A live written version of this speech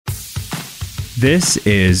This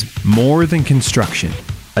is More Than Construction,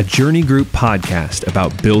 a Journey Group podcast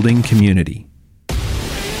about building community.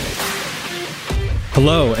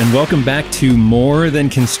 Hello, and welcome back to More Than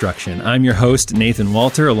Construction. I'm your host, Nathan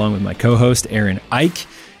Walter, along with my co-host, Aaron Ike.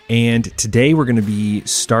 And today we're going to be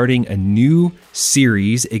starting a new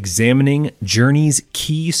series examining Journey's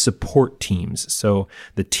key support teams. So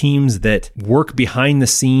the teams that work behind the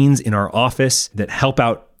scenes in our office that help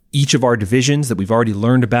out each of our divisions that we've already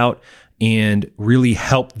learned about and really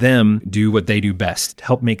help them do what they do best,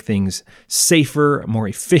 help make things safer, more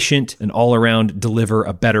efficient, and all around deliver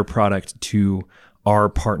a better product to our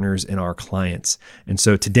partners and our clients. And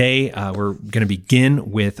so today we're going to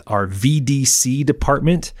begin with our VDC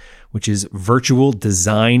department, which is Virtual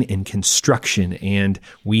Design and Construction. And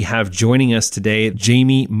we have joining us today,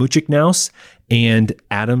 Jamie Muchiknaus and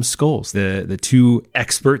Adam Scholes, the two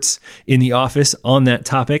experts in the office on that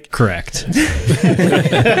topic. Correct.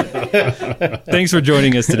 Thanks for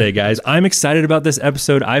joining us today, guys. I'm excited about this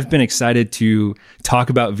episode. I've been excited to talk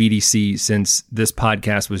about VDC since this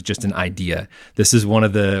podcast was just an idea. This is one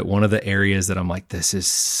of the areas that I'm like, this is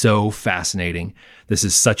so fascinating. This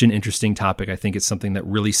is such an interesting topic. I think it's something that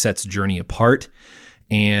really sets Journey apart.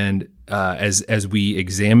 And as we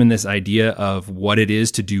examine this idea of what it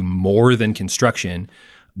is to do more than construction,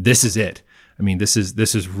 this is it. I mean, this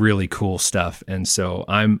is really cool stuff. And so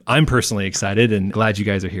I'm personally excited and glad you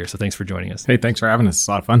guys are here. So thanks for joining us. Hey, thanks for having us. It's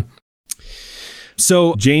a lot of fun.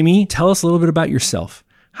 So Jamie, tell us a little bit about yourself.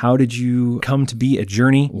 How did you come to be at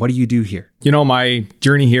Journey? What do you do here? You know, my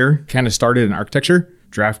journey here kind of started in architecture,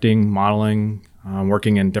 drafting, modeling,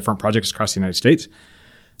 working in different projects across the United States.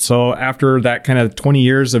 So after that kind of 20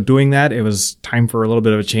 years of doing that, it was time for a little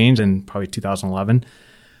bit of a change in probably 2011.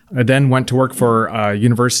 I then went to work for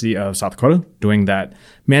University of South Dakota, doing that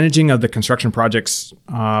managing of the construction projects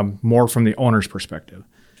more from the owner's perspective.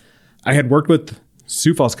 I had worked with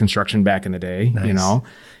Sioux Falls Construction back in the day, Nice. you know,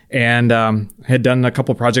 and had done a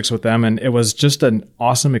couple projects with them. And it was just an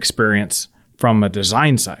awesome experience from a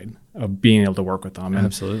design side of being able to work with them.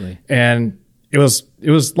 Absolutely. And it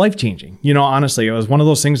was life-changing. You know, honestly, it was one of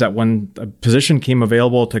those things that when a position came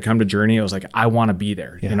available to come to Journey, it was like, I want to be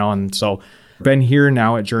there, you know? And so been here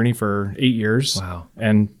now at Journey for 8 years. Wow.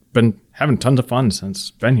 And been having tons of fun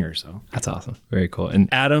since been here. So That's awesome. Very cool. And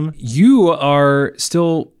Adam, you are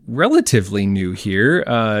still relatively new here.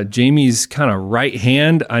 Jamie's kind of right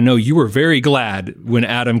hand. I know you were very glad when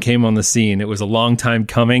Adam came on the scene. It was a long time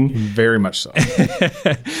coming. very much so.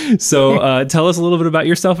 So tell us a little bit about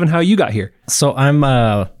yourself and how you got here. So I'm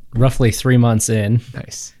roughly 3 months in,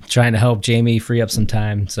 Nice. trying to help Jamie free up some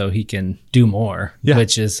time so he can do more, Yeah.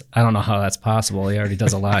 which is, I don't know how that's possible. He already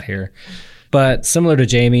does a lot here. But similar to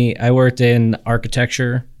Jamie, I worked in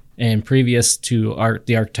architecture, and previous to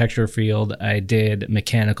the architecture field, I did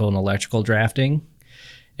mechanical and electrical drafting.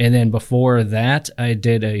 And then before that, I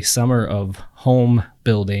did a summer of home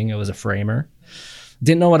building. I was a framer.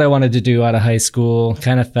 Didn't know what I wanted to do out of high school,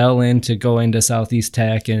 kind of fell into going to Southeast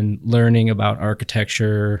Tech and learning about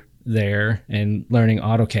architecture there and learning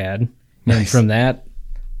AutoCAD. Nice. And from that,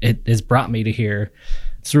 it has brought me to here.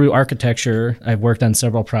 Through architecture, I've worked on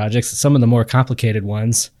several projects. Some of the more complicated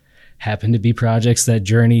ones happen to be projects that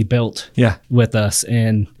Journey built with us.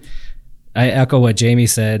 And I echo what Jamie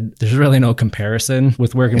said. There's really no comparison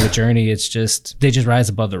with working with Journey. It's just, they just rise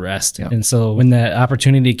above the rest. Yeah. And so when the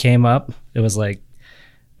opportunity came up, it was like,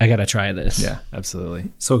 I got to try this. Yeah,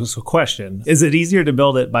 absolutely. So question, is it easier to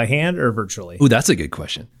build it by hand or virtually? Ooh, that's a good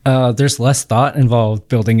question. There's less thought involved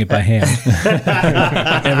building it by hand.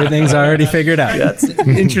 Everything's already figured out. That's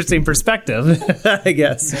an interesting perspective, I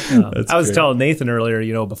guess. I was great. telling Nathan earlier,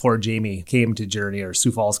 you know, before Jamie came to Journey or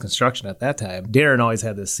Sioux Falls Construction at that time, Darren always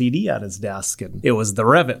had this CD on his desk, and it was the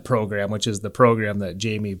Revit program, which is the program that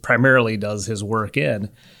Jamie primarily does his work in.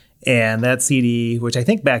 And that CD, which I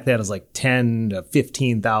think back then was like 10 to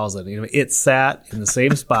 15,000, you know, it sat in the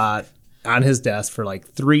same spot on his desk for like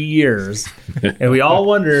 3 years. And we all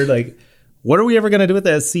wondered, like, what are we ever going to do with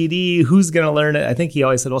that CD? Who's going to learn it? I think he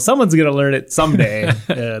always said, well, someone's going to learn it someday.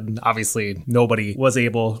 And obviously nobody was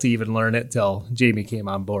able to even learn it till Jamie came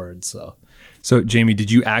on board. So Jamie,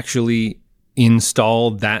 did you actually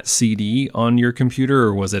install that CD on your computer,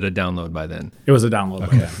 or was it a download by then? It was a download.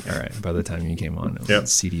 Okay. All right. By the time you came on, Yep.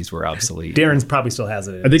 CDs were obsolete. Darren's probably still has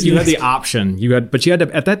it. I think you had the option. But you had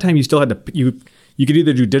to, at that time, you still had to, you could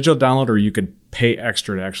either do digital download or you could pay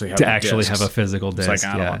extra to actually have have a physical disc. It's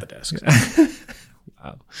like, I don't want the discs.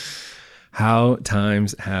 Wow. How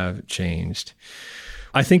times have changed.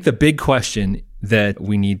 I think the big question that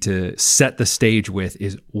we need to set the stage with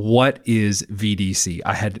is, what is VDC?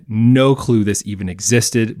 I had no clue this even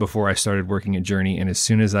existed before I started working at Journey. And as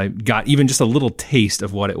soon as I got even just a little taste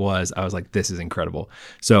of what it was, I was like, this is incredible.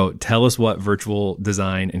 So tell us what virtual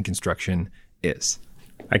design and construction is.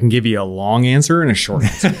 I can give you a long answer and a short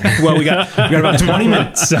answer. Well, we got about 20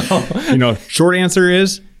 minutes. So, short answer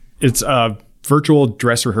is it's a virtual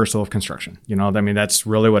dress rehearsal of construction. That's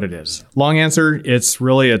really what it is. Long answer, it's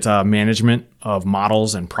a management of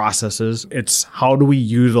models and processes. It's how do we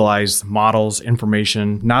utilize models,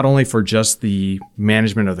 information, not only for just the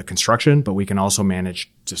management of the construction, but we can also manage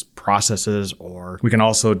just processes, or we can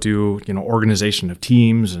also do, organization of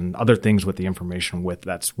teams and other things with the information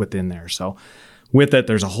that's within there. So with it,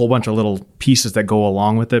 there's a whole bunch of little pieces that go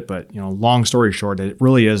along with it. But, long story short,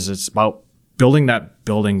 it's about building that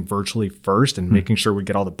building virtually first and making sure we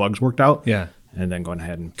get all the bugs worked out. Yeah. And then going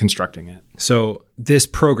ahead and constructing it. So this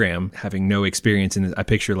program, having no experience in it, I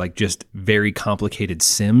picture like just very complicated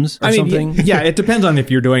sims or something. Yeah, it depends on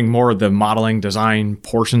if you're doing more of the modeling design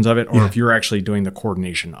portions of it, or if you're actually doing the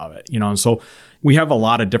coordination of it. And so we have a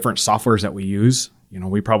lot of different softwares that we use.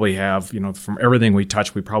 We probably have, from everything we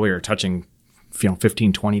touch, we probably are touching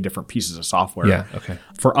 15, 20 different pieces of software. Yeah. Okay.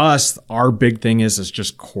 For us, our big thing is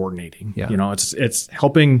just coordinating. Yeah. It's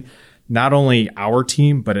helping not only our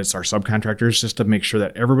team, but it's our subcontractors, just to make sure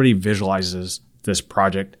that everybody visualizes this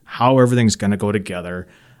project, how everything's going to go together,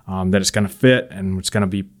 that it's going to fit, and it's going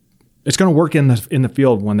to work in the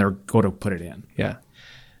field when they're going to put it in. Yeah.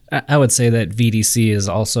 I would say that VDC is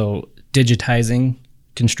also digitizing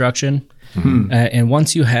construction. Mm-hmm. And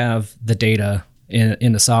once you have the data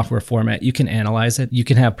in the software format, you can analyze it. You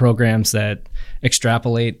can have programs that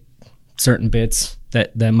extrapolate certain bits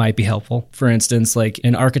that might be helpful. For instance, like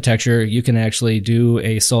in architecture, you can actually do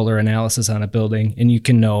a solar analysis on a building, and you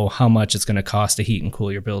can know how much it's going to cost to heat and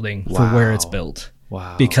cool your building for where it's built.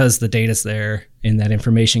 Wow. Because the data's there and that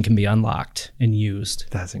information can be unlocked and used.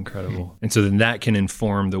 That's incredible. And so then that can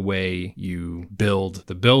inform the way you build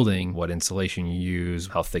the building, what insulation you use,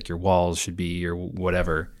 how thick your walls should be, or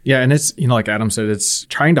whatever. Yeah. And it's, like Adam said, it's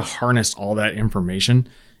trying to harness all that information,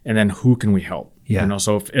 and then who can we help? Yeah.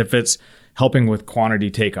 So if it's helping with quantity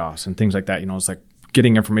takeoffs and things like that, it's like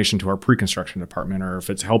getting information to our pre-construction department, or if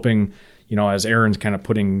it's helping, as Aaron's kind of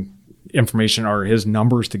putting information or his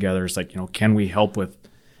numbers together, it's like, can we help with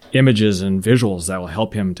images and visuals that will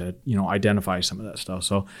help him to, identify some of that stuff.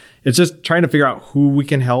 So it's just trying to figure out who we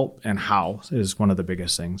can help and how is one of the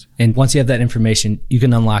biggest things. And once you have that information, you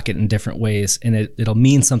can unlock it in different ways, and it'll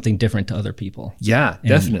mean something different to other people. Yeah,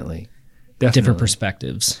 definitely. Different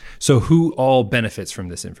perspectives. So who all benefits from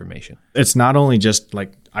this information? It's not only just,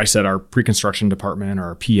 like I said, our pre-construction department or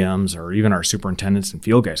our PMs or even our superintendents and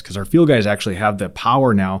field guys, because our field guys actually have the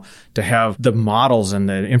power now to have the models and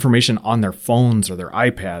the information on their phones or their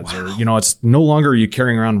iPads. Wow. Or, it's no longer you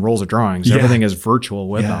carrying around rolls of drawings. Yeah. Everything is virtual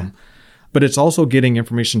with them. But it's also getting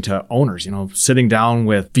information to owners, sitting down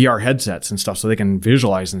with VR headsets and stuff so they can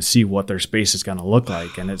visualize and see what their space is going to look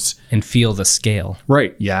like. And feel the scale.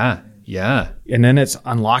 Right. Yeah. Yeah. And then it's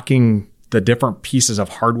unlocking the different pieces of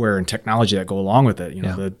hardware and technology that go along with it.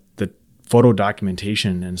 The photo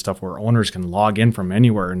documentation and stuff where owners can log in from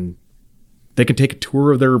anywhere, and they can take a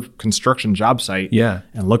tour of their construction job site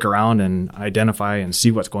and look around and identify and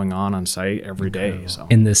see what's going on site every day. So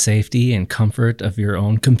in the safety and comfort of your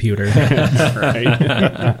own computer.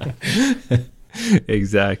 Right.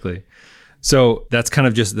 Exactly. So that's kind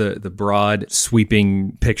of just the broad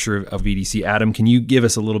sweeping picture of VDC. Adam, can you give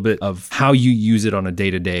us a little bit of how you use it on a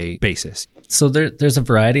day-to-day basis? So there's a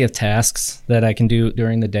variety of tasks that I can do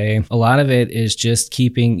during the day. A lot of it is just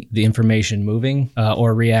keeping the information moving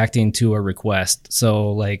or reacting to a request.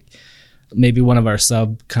 So like maybe one of our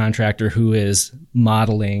subcontractor who is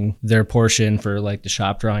modeling their portion for like the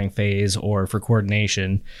shop drawing phase or for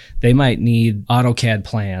coordination, they might need AutoCAD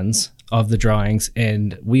plans of the drawings,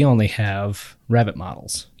 and we only have Revit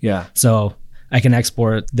models. Yeah. So I can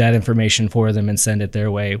export that information for them and send it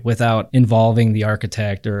their way without involving the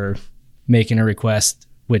architect or making a request,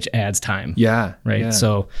 which adds time. Yeah. Right. Yeah.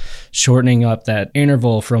 So shortening up that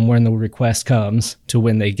interval from when the request comes to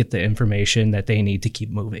when they get the information that they need to keep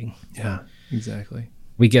moving. Yeah, exactly.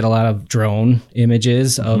 We get a lot of drone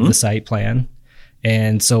images of the site plan.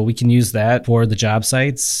 And so we can use that for the job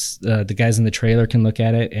sites. The guys in the trailer can look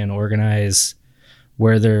at it and organize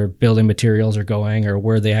where their building materials are going or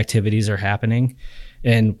where the activities are happening.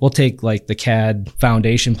 And we'll take like the CAD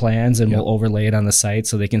foundation plans and we'll overlay it on the site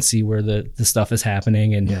so they can see where the stuff is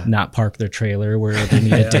happening and not park their trailer where they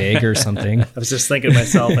need a dig or something. I was just thinking to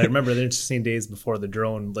myself, I remember the interesting days before the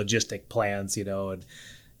drone logistic plans, and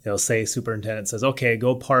say superintendent says, okay,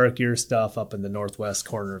 go park your stuff up in the northwest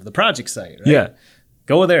corner of the project site, right? Yeah.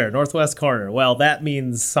 Go there, northwest corner. Well, that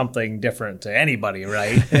means something different to anybody,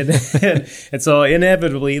 right? and so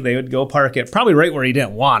inevitably they would go park it probably right where he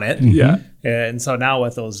didn't want it. Yeah. And so now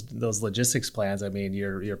with those logistics plans, I mean,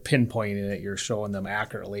 you're pinpointing it, you're showing them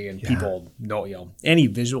accurately, and people know, any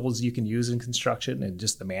visuals you can use in construction and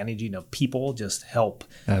just the managing of people just help.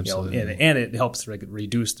 Absolutely. And it helps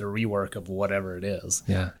reduce the rework of whatever it is.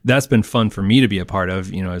 Yeah. That's been fun for me to be a part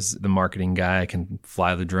of, as the marketing guy. I can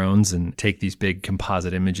fly the drones and take these big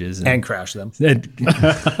composite images and crash them.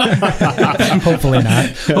 Hopefully not.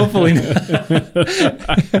 Hopefully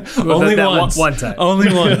not. Only once. One time.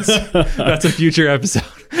 Only once. That's a future episode.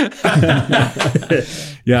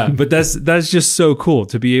 Yeah, but that's just so cool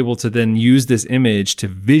to be able to then use this image to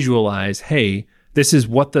visualize, hey, this is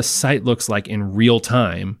what the site looks like in real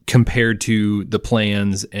time compared to the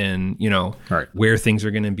plans and, where things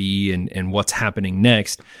are going to be and what's happening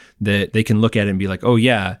next, that they can look at it and be like, oh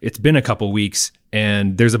yeah, it's been a couple weeks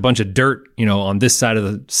and there's a bunch of dirt, on this side of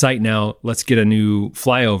the site now. Let's get a new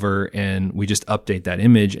flyover and we just update that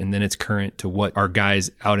image and then it's current to what our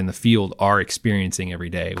guys out in the field are experiencing every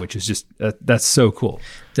day, which is just, that's so cool.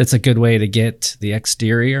 That's a good way to get the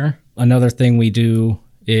exterior. Another thing we do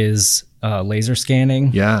is laser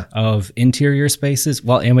scanning of interior spaces.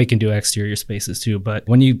 Well, and we can do exterior spaces too. But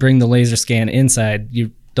when you bring the laser scan inside,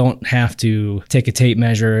 you don't have to take a tape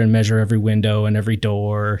measure and measure every window and every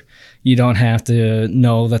door. You don't have to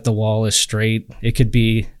know that the wall is straight. It could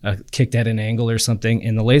be kicked at an angle or something.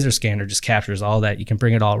 And the laser scanner just captures all that. You can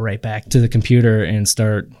bring it all right back to the computer and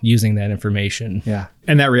start using that information. Yeah.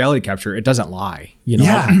 And that reality capture, it doesn't lie.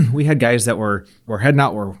 We had guys that were heading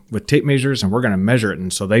out with tape measures and we're going to measure it.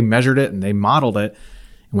 And so they measured it and they modeled it.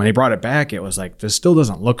 And when they brought it back, it was like, this still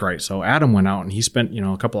doesn't look right. So Adam went out and he spent,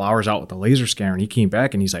 a couple hours out with the laser scanner and he came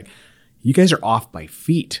back and he's like, you guys are off by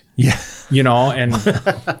feet. Yeah. And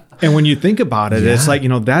when you think about it, it's like,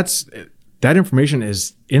 that information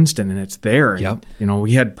is instant and it's there. Yep. And,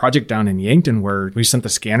 we had a project down in Yankton where we sent the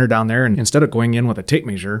scanner down there and instead of going in with a tape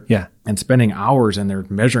measure and spending hours and they're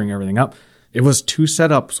measuring everything up, it was 2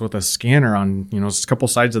 setups with a scanner on, a couple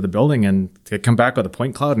sides of the building and they come back with a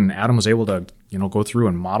point cloud and Adam was able to, go through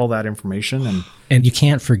and model that information. And you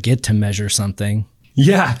can't forget to measure something.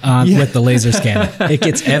 Yeah. With the laser scanner. It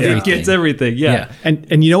gets everything. It gets everything. Yeah.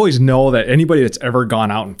 And you always know that anybody that's ever gone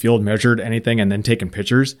out and field measured anything and then taken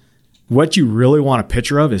pictures, what you really want a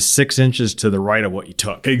picture of is 6 inches to the right of what you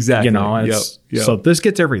took. Exactly. So this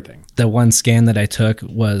gets everything. The one scan that I took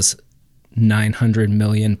was 900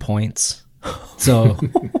 million points. So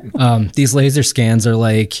these laser scans are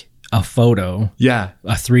like a photo. Yeah.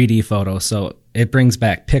 A 3D photo. So it brings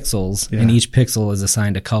back pixels and each pixel is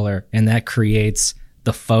assigned a color and that creates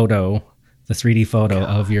the photo, the 3D photo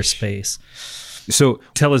of your space. So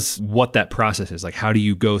tell us what that process is. Like, how do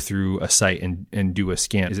you go through a site and do a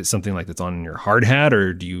scan? Is it something like that's on your hard hat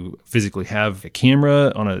or do you physically have a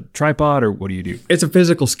camera on a tripod or what do you do? It's a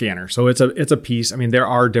physical scanner. So it's a piece. I mean, there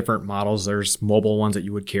are different models. There's mobile ones that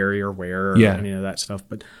you would carry or wear or any of that stuff.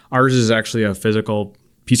 But ours is actually a physical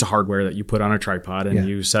piece of hardware that you put on a tripod and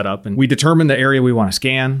you set up. And we determine the area we want to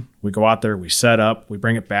scan. We go out there, we set up, we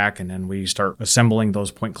bring it back, and then we start assembling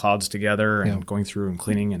those point clouds together and going through and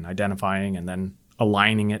cleaning and identifying and then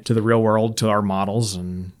aligning it to the real world, to our models,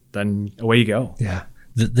 and then away you go. Yeah.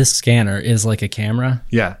 This scanner is like a camera.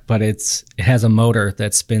 Yeah. But it has a motor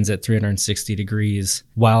that spins at 360 degrees.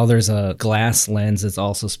 While there's a glass lens that's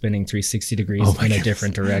also spinning 360 degrees in a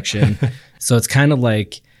different direction. So it's kind of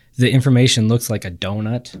like the information looks like a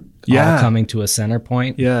donut all coming to a center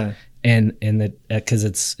point. Yeah. And because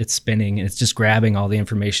it's spinning and it's just grabbing all the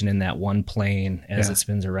information in that one plane as it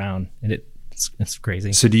spins around. And it's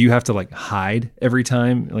crazy. So do you have to like hide every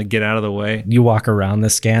time, like get out of the way? You walk around the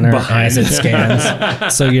scanner as it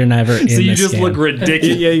scans, so you're never in the So you just scan. look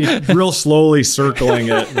ridiculous. You're real slowly circling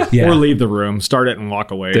it or leave the room, start it and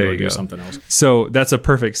walk away or do something else. So that's a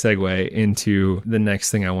perfect segue into the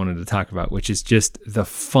next thing I wanted to talk about, which is just the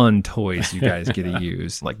fun toys you guys get to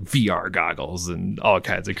use, like VR goggles and all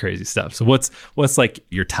kinds of crazy stuff. So what's like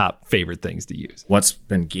your top favorite things to use? What's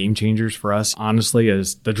been game changers for us, honestly,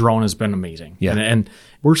 is the drone has been amazing. Yeah. And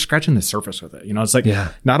we're scratching the surface with it. It's like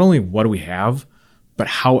not only what do we have, but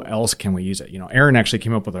how else can we use it? Aaron actually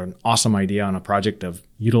came up with an awesome idea on a project of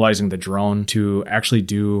utilizing the drone to actually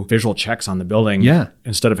do visual checks on the building. Yeah.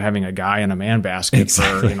 Instead of having a guy in a man basket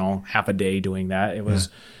for, half a day doing that. It was,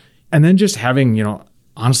 and then just having,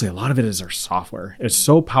 honestly, a lot of it is our software. It's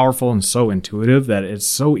so powerful and so intuitive that it's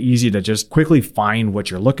so easy to just quickly find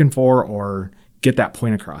what you're looking for or get that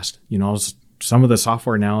point across. Some of the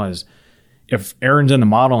software now is if Aaron's in the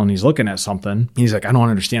model and he's looking at something, he's like, I don't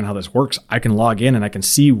understand how this works. I can log in and I can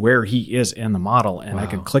see where he is in the model, and I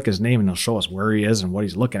can click his name and it'll show us where he is and what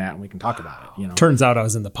he's looking at, and we can talk about it. Turns out I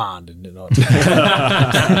was in the pond and didn't know.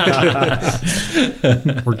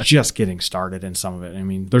 We're just getting started in some of it. I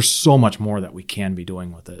mean, there's so much more that we can be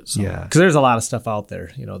doing with it. So. Yeah, because there's a lot of stuff out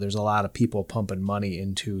there. There's a lot of people pumping money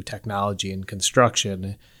into technology and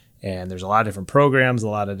construction, and there's a lot of different programs, a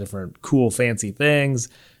lot of different cool, fancy things,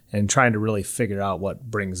 and trying to really figure out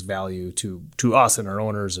what brings value to us and our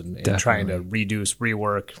owners, and trying to reduce,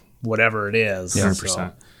 rework, whatever it is. 100%.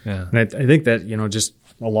 So, yeah. And I think that, just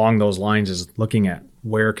along those lines is looking at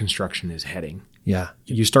where construction is heading. Yeah.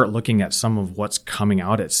 You start looking at some of what's coming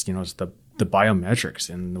out. It's, it's the biometrics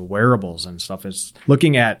and the wearables and stuff. It's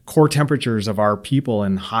looking at core temperatures of our people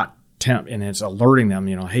in hot temp, and it's alerting them,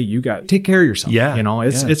 hey, you got take care of yourself. Yeah.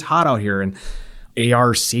 It's hot out here. And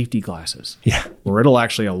AR safety glasses. Yeah. Where it'll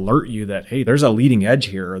actually alert you that, hey, there's a leading edge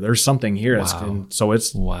here, or there's something here. Wow. So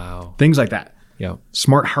it's wow. Things like that. Yeah.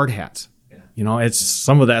 Smart hard hats. Yeah. It's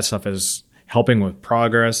some of that stuff is helping with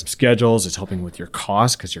progress, schedules. It's helping with your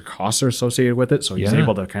costs because your costs are associated with it. So he's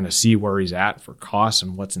able to kind of see where he's at for costs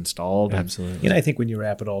and what's installed. Absolutely. I think when you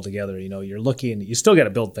wrap it all together, you're looking, you still got to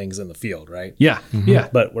build things in the field, right? Yeah. Mm-hmm. Yeah.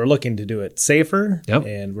 But we're looking to do it safer, Yep.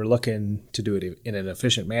 and we're looking to do it in an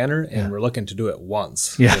efficient manner, and we're looking to do it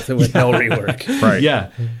once Yeah. with no rework. Right. Yeah.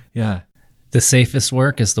 Yeah. The safest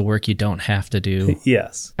work is the work you don't have to do.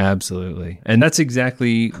 Yes. Absolutely. And that's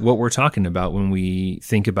exactly what we're talking about when we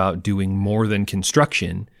think about doing more than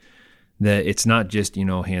construction, that it's not just,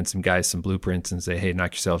 hand some guys some blueprints and say, hey,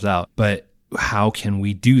 knock yourselves out. But how can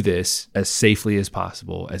we do this as safely as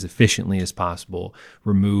possible, as efficiently as possible,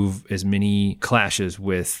 remove as many clashes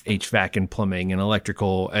with HVAC and plumbing and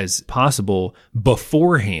electrical as possible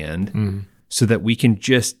beforehand so that we can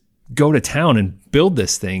just go to town and build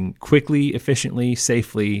this thing quickly, efficiently,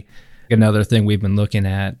 safely. Another thing we've been looking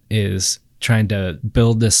at is trying to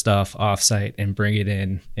build this stuff offsite and bring it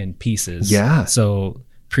in pieces. Yeah. So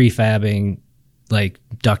prefabbing like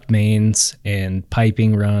duct mains and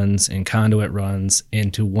piping runs and conduit runs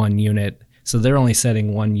into one unit. So they're only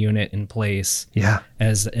setting one unit in place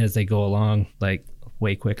as they go along, like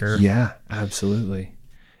way quicker. Yeah, absolutely.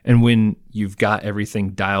 And when you've got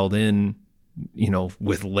everything dialed in,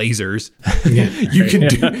 with lasers,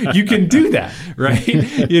 you can do that, right?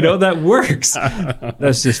 That works.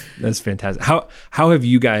 That's fantastic. How have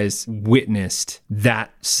you guys witnessed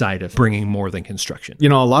that side of bringing more than construction?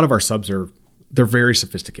 A lot of our subs they're very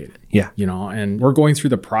sophisticated. Yeah. And we're going through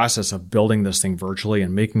the process of building this thing virtually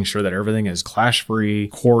and making sure that everything is clash-free,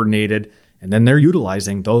 coordinated, and then they're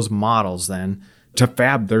utilizing those models then to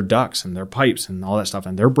fab their ducts and their pipes and all that stuff.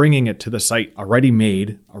 And they're bringing it to the site already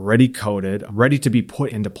made, already coated, ready to be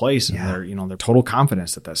put into place. And they're total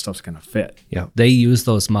confidence that stuff's going to fit. Yeah. They use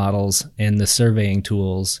those models and the surveying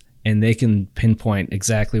tools, and they can pinpoint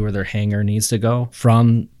exactly where their hangar needs to go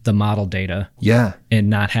from the model data. Yeah. And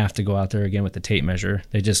not have to go out there again with the tape measure.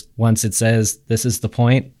 They just, once it says this is the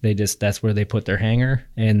point, that's where they put their hangar,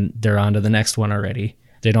 and they're on to the next one already.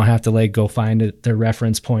 They don't have to go find their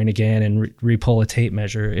reference point again and re-pull a tape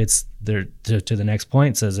measure. It's to the next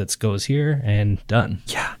point, says it goes here and done.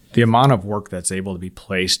 Yeah. The amount of work that's able to be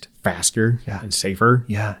placed faster and safer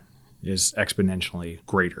is exponentially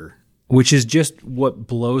greater. Which is just what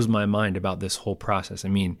blows my mind about this whole process. I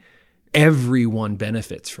mean, everyone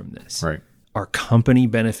benefits from this. Right. Our company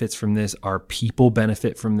benefits from this. Our people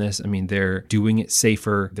benefit from this. I mean, they're doing it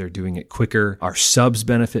safer. They're doing it quicker. Our subs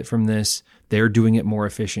benefit from this. They're doing it more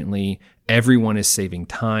efficiently. Everyone is saving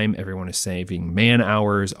time. Everyone is saving man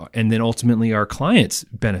hours. And then ultimately our clients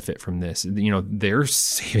benefit from this. They're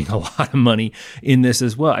saving a lot of money in this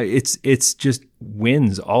as well. It's just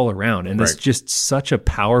wins all around. And it's just such a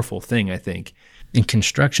powerful thing, I think. And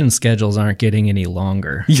construction schedules aren't getting any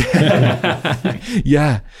longer.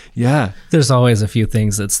 Yeah. There's always a few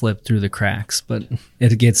things that slip through the cracks, but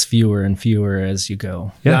it gets fewer and fewer as you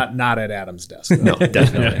go. Yeah. Not at Adam's desk. No,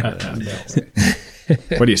 definitely not at Adam's desk.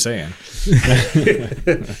 What are you saying?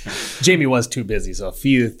 Jamie was too busy, so a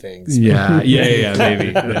few things. Yeah,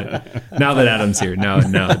 maybe. Now that Adam's here, now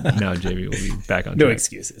Jamie will be back on track. No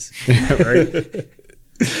excuses. Right?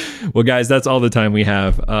 Well, guys, that's all the time we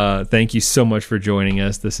have. Thank you so much for joining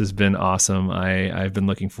us. This has been awesome. I've been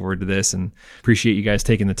looking forward to this and appreciate you guys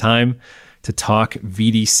taking the time to talk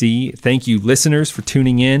VDC. Thank you, listeners, for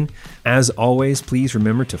tuning in. As always, please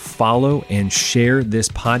remember to follow and share this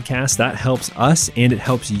podcast. That helps us and it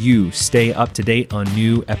helps you stay up to date on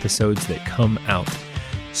new episodes that come out.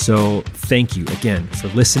 So thank you again for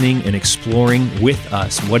listening and exploring with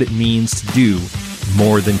us what it means to do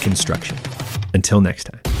more than construction. Until next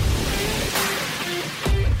time.